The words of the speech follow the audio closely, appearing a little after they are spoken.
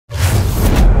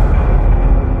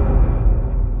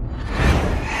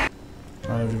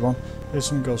everyone. Here's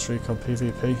some Ghost Recon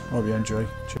PvP. Hope you enjoy.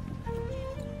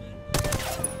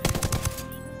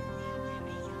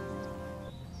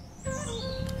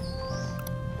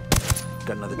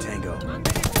 Got another tango.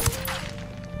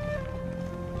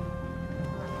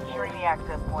 Securing the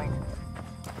access point.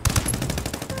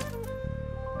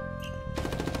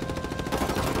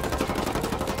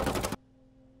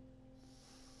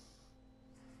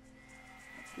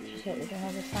 Shit, we don't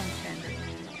have a function.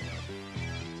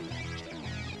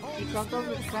 You got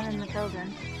over the gun in the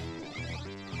building.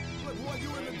 Look, boy, you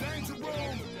in the danger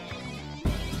room.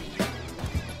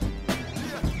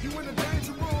 Yeah, you in the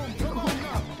danger room. Come on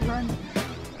now. Run.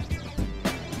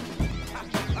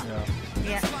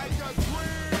 Yeah.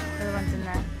 The one's in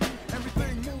there.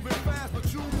 Everything moving fast, but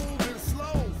you moving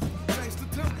slow. Change the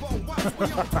tempo. Watch we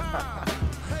on time.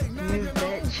 Hey, now Move, you know.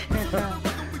 bitch.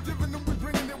 We giving them, we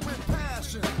bringing it with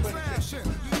passion. Fashion.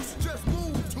 You used to just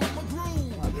move to my groove.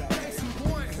 Case in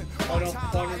point. Hold on,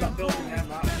 corner of that building there,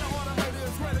 Matt.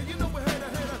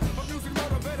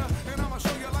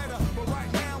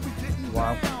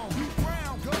 Wow.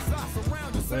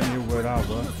 They knew where I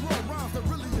were.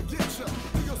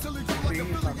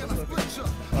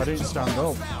 I didn't stand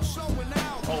up.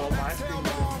 Oh, my screen.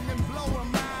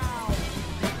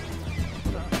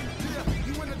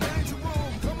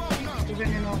 He's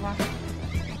running over.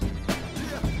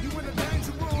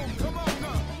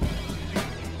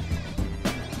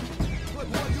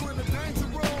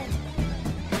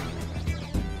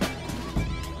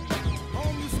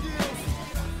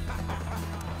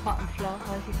 Bottom floor,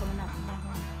 how is he coming up?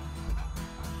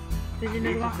 There's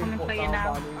another one coming for you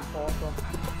now.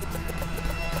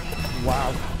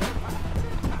 Wow.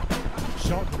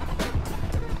 Shot.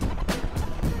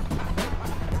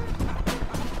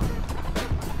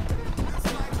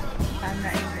 I'm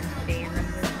not even seeing them,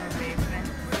 there's no movement.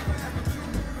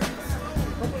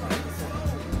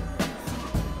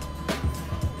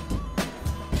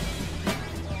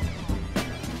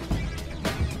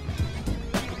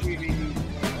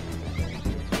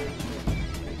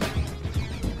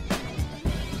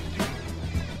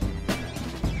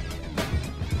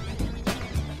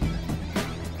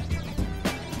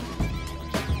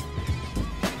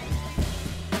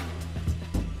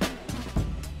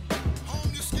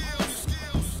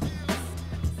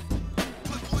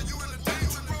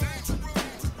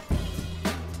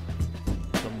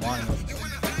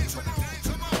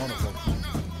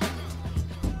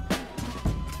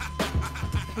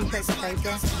 He takes the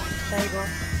table. There you go.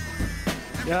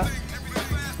 Yeah.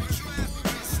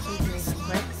 He's moving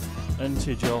quick.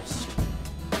 Into just.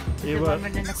 There's the one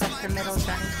running across the middle,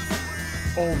 Johnny.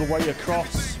 All the way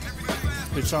across.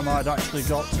 By the time I'd actually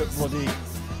got to bloody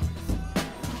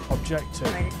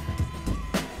objective. Right.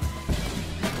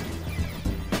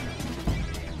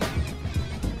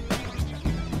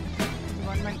 The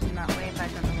one went in that way, but I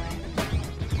don't know where.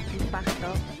 He's backed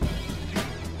up.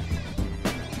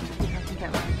 See if I can get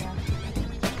around here.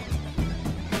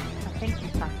 I think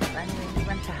he's backed up anyway. He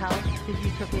went to health because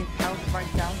you took his health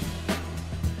right down.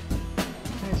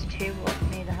 There's two up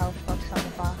near the health box on the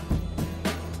bar.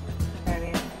 There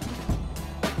he is.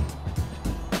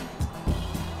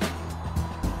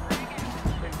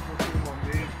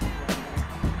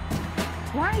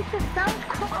 Why is the sound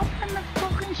cut off when the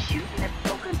fucking shooting? It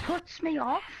fucking puts me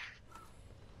off.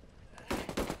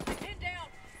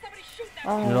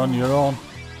 Oh. You're on your own.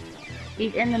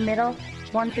 He's in the middle.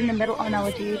 One's in the middle on our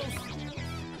dude.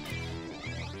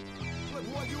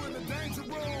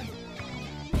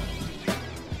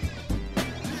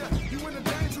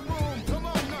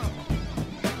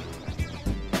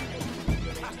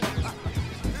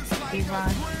 He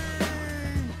ran.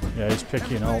 Yeah, he's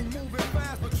picking up.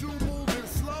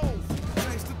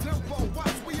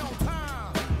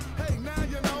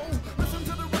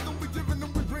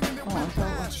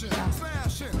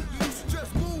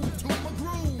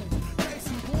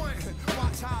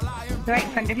 Right in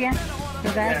front of you.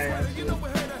 The bed.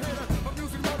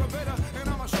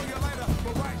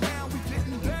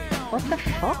 What the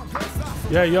fuck?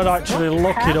 Yeah, you're actually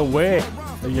looking away.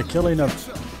 You're killing him.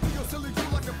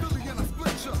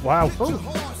 Wow. Ooh.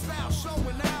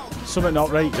 Something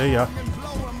not right, do you?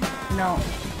 No.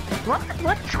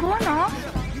 What's going on?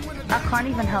 I can't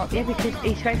even help you because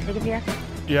he's right in front of you.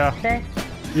 Yeah. There.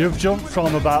 You've jumped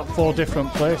from about 4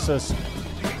 different places.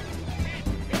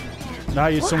 Now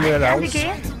you're somewhere else.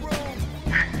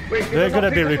 They're going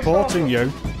to be reporting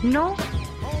you. No.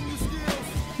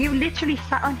 You literally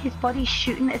sat on his body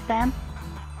shooting at them.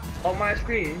 On my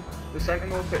screen, the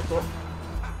sentinel picked up.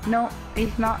 No,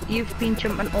 he's not. You've been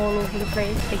jumping all over the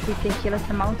place, like ridiculous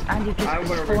amounts, and you've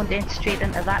just spawned in straight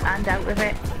into that and out of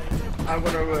it. I'm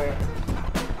gonna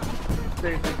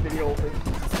save this video for.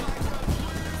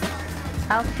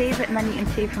 I'll save it and then you can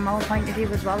see from our point of view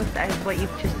as well as that is what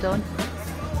you've just done.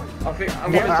 I think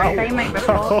I'm Yeah, gonna they say might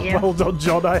report you. Well done,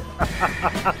 Johnny.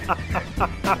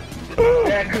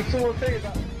 yeah, can someone say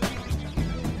that?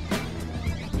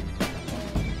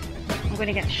 I'm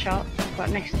gonna get shot. I've got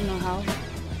next to no health.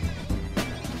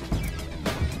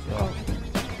 Oh.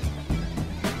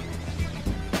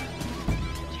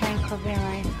 Try and cover your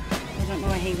eye. I don't know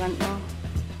where he went though.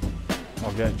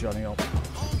 I'll get Johnny up.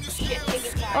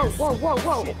 Oh, whoa, whoa,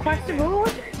 whoa! Across the road?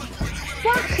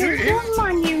 What is wrong,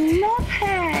 man, you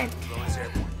knobhead?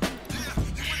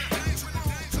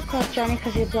 God, Johnny,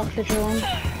 because you blocked the drone.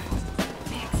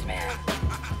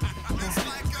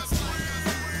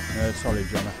 Yeah, sorry,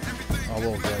 Johnny. I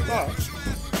will get it.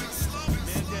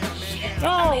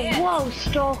 Oh, whoa,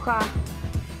 stalker!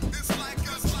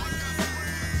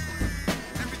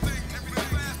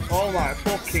 Oh my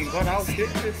fucking god, how shit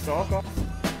is this stalker?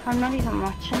 I'm not even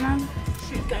watching him.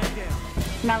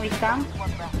 Now he's down.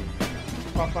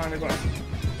 I finally got him.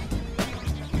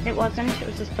 It wasn't, it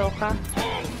was a stalker.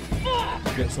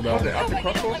 Get some Was help. it at the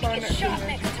crossbow sign next to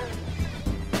me?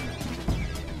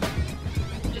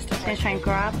 He's gonna try and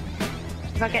grab.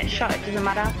 If I get shot, it doesn't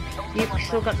matter. You've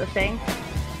still got the thing.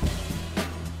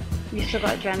 You've still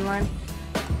got adrenaline.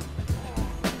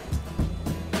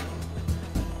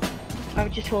 I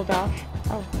would just hold off.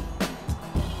 Oh.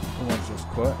 Someone's just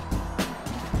quit.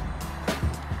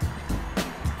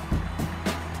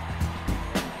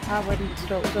 I wouldn't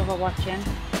stop over watching.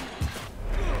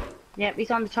 Yep,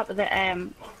 he's on the top of the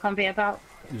conveyor belt.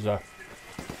 Is that?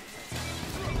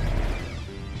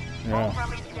 Yeah.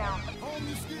 Release down.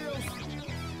 Only skills.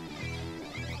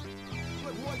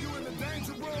 Look, boy, you in the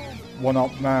danger room. One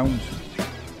up mound.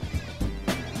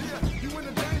 Yeah, you in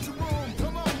the danger room.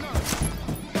 Come on now.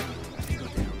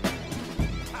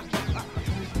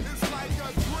 It's like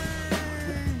a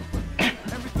dream.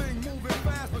 Everything moving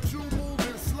fast, but you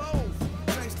moving slow.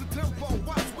 Change the tempo.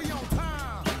 Watch, we on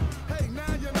time. Hey,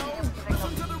 now you know.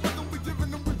 Listen to the rhythm we giving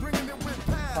them. We bringing it with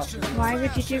passion. Why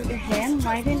would you do it to him?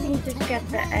 Why didn't he just get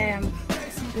the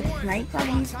sniper?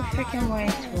 He's the freaking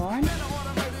worst one.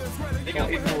 Not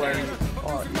even wearing.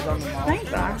 Oh, he's on the mount.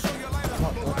 Sniper?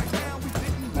 Not good.